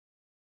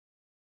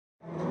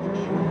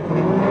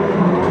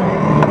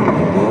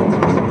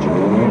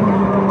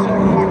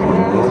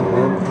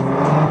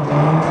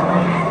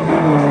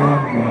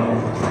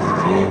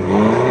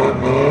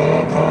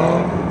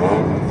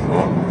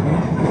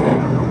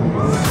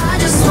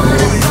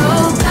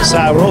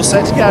So we're all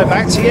set to go.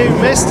 Back to you,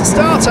 Mr.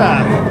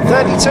 Starter.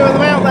 32 of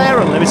them out there,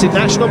 Unlimited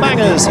National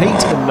Bangers,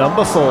 heat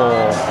number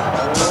 4.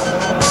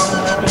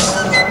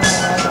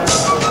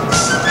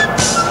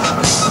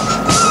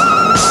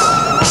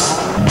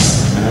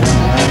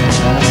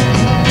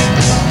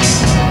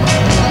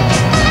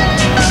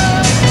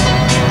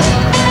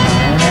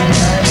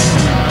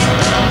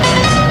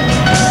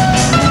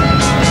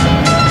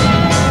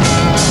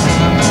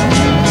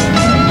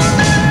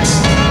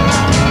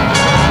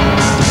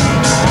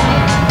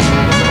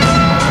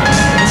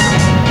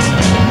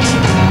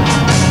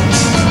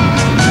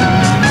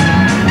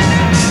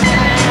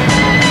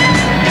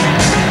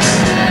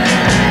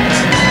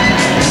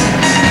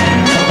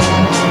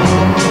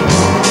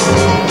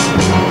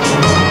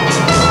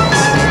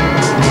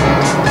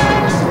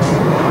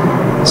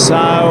 So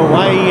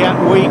away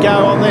we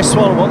go on this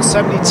one.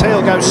 172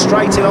 will go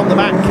straight in on the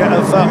back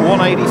of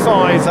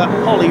 185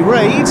 Holly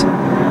Reid.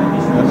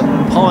 And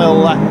the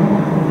pile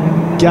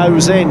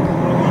goes in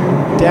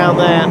down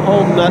there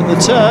on the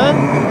turn.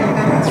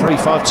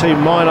 352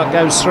 Minot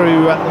goes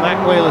through the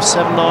back wheel of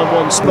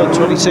 791 Spud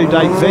 22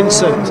 Dave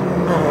Vincent.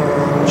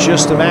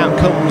 Just about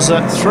comes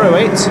through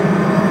it.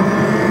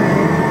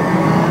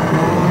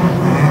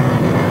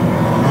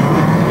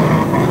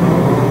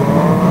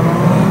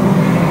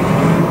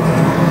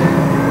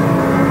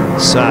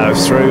 So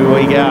through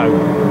we go.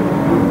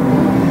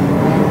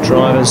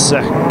 Drivers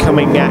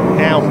coming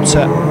out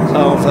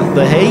of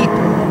the heat.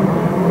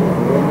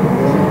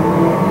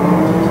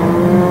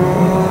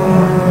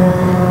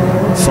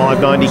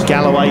 .590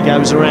 Galloway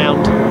goes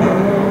around.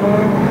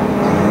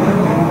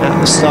 At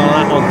the start of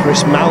that one,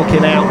 Chris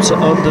Malkin out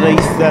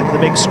underneath the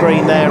big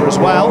screen there as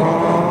well.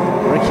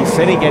 Ricky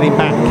Finney getting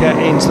back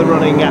into the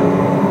running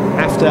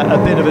after a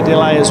bit of a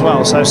delay as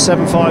well. So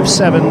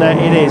 757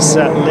 it is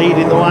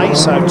leading the way.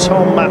 So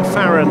Tom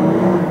Farron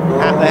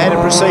at the head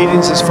of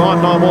proceedings as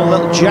 591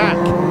 Little Jack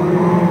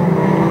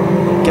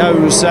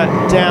goes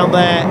down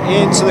there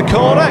into the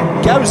corner,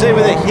 goes in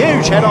with a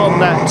huge head on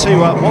to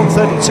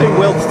 132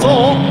 Will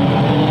Thorpe.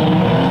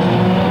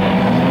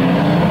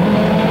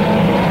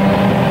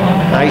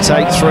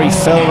 883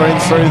 filtering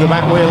through the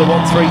back wheel of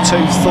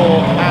 132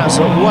 Thorpe as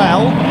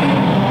well.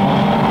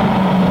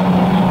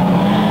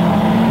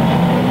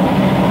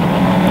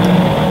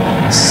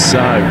 So,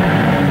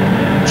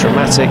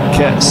 dramatic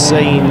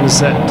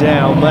scenes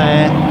down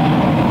there.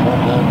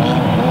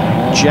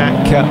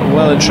 Jack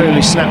well and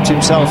truly snapped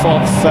himself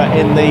off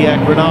in the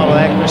Granada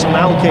there. Chris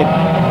Malkin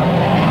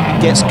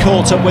gets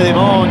caught up with him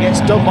on, gets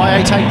done by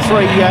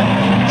 883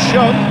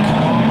 Chunk.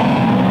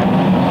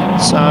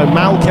 So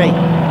Malky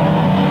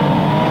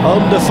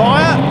under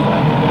fire.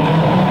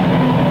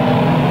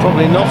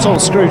 Probably not on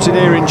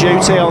scrutineering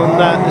duty on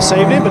this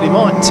evening, but he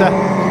might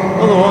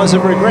otherwise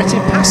have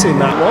regretted passing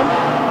that one.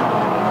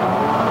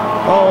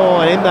 Oh,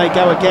 and in they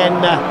go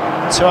again.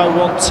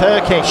 201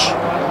 Turkish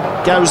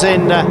goes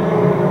in.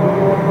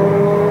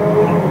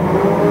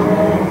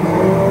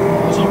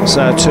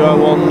 So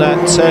 201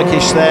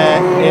 Turkish there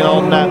in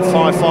on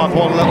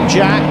 551 Little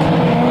Jack.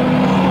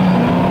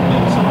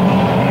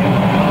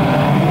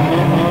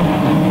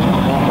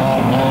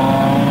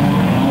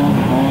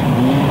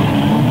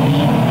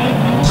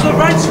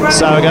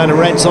 So we're going to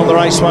Reds on the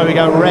raceway. We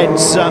go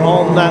Reds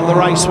on the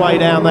raceway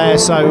down there.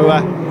 So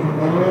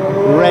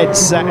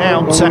Reds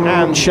out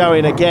and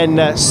showing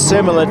again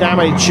similar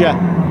damage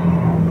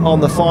on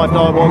the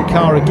 591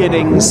 car of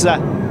Giddings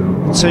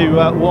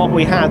to what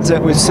we had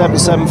with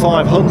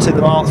 775 hunting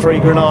the Mark III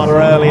Granada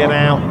earlier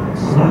now.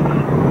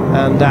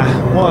 And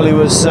while he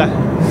was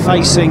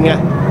facing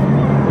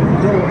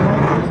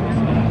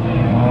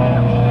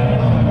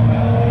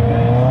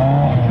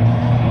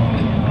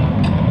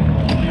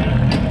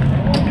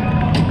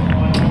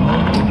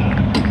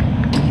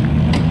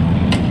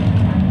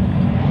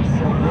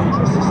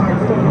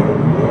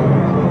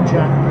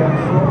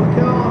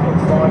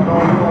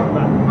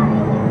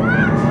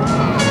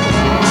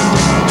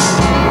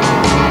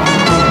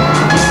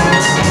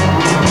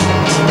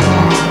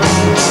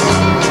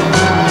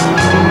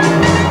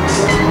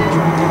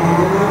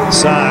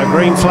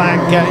green flag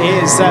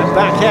is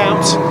back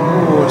out.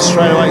 Ooh,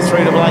 straight away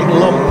 388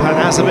 Lump and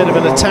has a bit of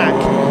an attack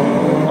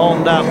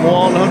on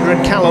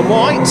 100 Callum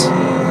White.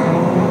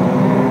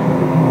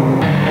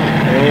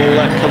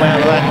 He'll come out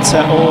of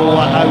that all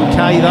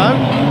okay though.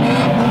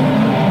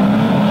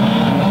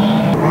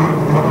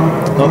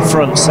 Up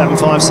front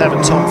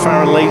 757 Tom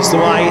Farron leads the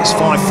way. It's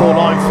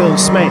 549 Phil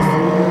Smith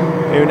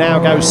who now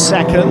goes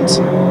second.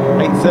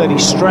 830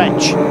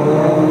 Stretch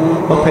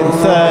up in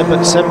third,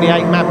 but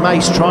 78 Mad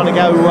Mace trying to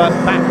go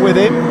back with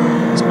him.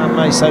 It's Mad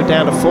Mace though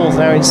down to fourth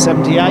now in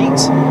 78.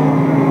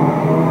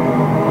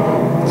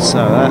 So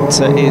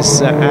that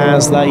is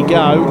as they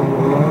go.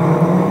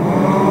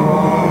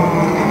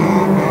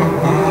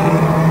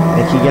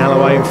 Nicky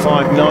Galloway in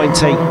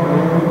 590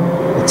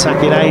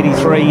 Attacking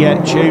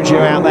 83, Juju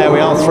out there. We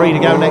are 3 to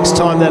go next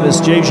time then, as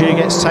Juju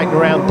gets taken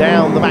around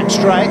down the back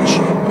stretch.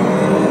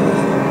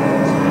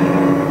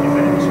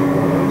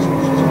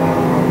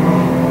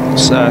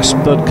 So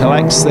Spud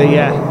collects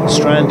the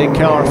stranded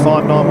car of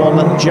 591,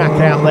 little Jack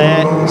out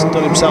there. He's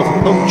done himself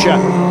a puncture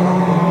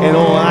in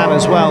all of that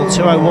as well.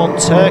 201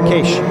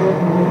 Turkish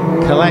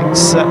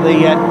collects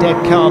the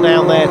dead car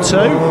down there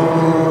too.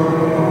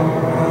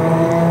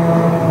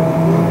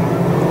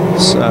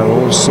 So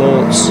all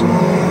sorts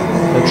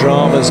of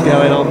dramas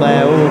going on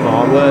there. Oh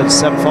my word,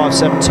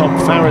 757 Tom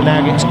Farron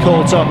now gets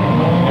caught up.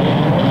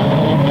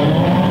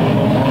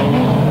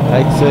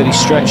 830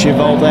 stretch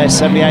involved there.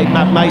 78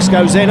 Matt Mace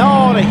goes in.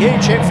 Oh, and a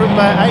huge hit from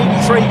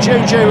 83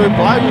 Juju, who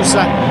blows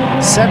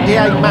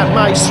 78 Matt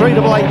Mace.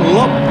 388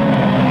 lump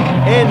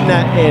in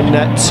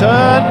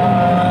turn.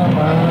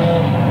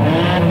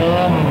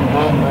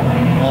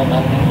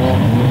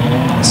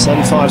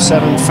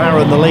 757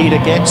 Farron, the leader,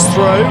 gets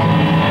through.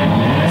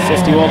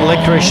 51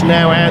 Licorice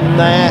now and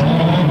there.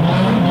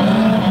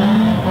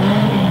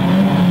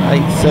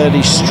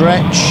 830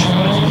 stretch.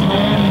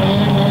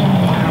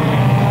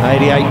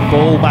 88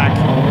 Ballback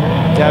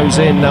goes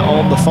in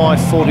on the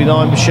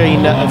 549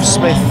 machine of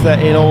Smith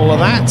in all of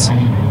that.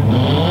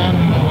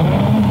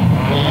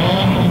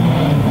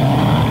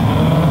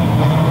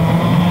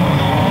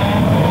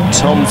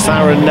 Tom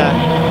Farron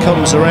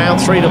comes around.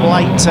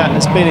 388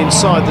 has been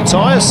inside the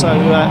tyre, so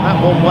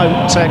that one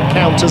won't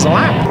count as a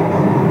lap.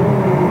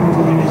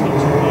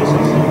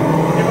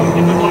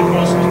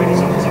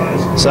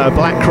 So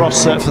black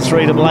cross for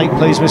 388,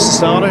 please, Mr.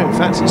 Starter. In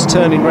fact, it's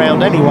turning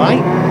round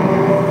anyway.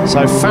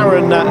 So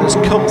Farron has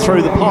come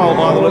through the pile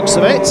by the looks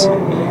of it.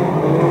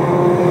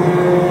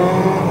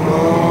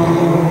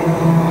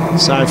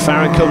 So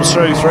Farron comes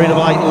through,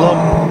 388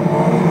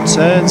 lump,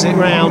 turns it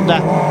round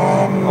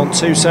on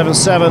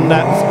 277,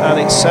 and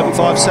it's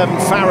 757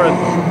 Farron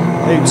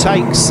who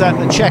takes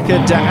the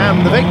checkered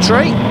and the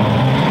victory.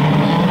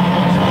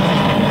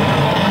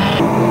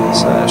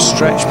 So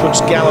Stretch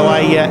puts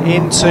Galloway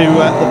into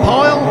the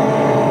pile.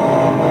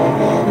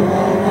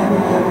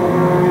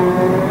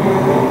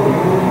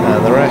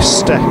 And the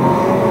rest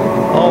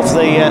of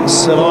the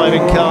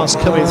surviving cars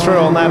coming through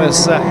on that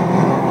as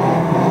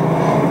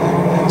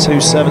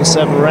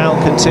 277 Rail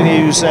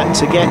continues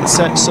to get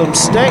some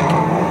stick.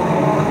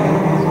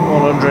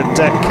 100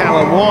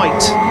 Callum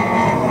White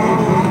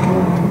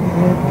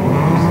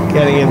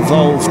getting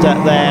involved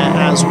there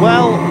as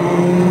well.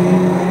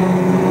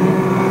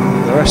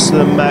 The rest of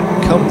them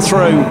come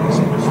through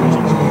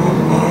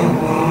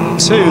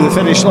to the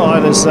finish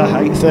line as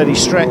 830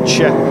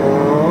 Stretch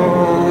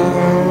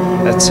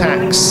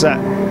attacks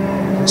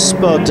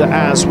Spud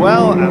as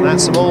well, and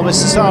that's them all,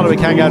 Mr. Starter. We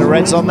can go to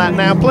Reds on that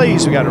now,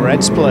 please. We go to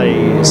Reds,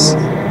 please.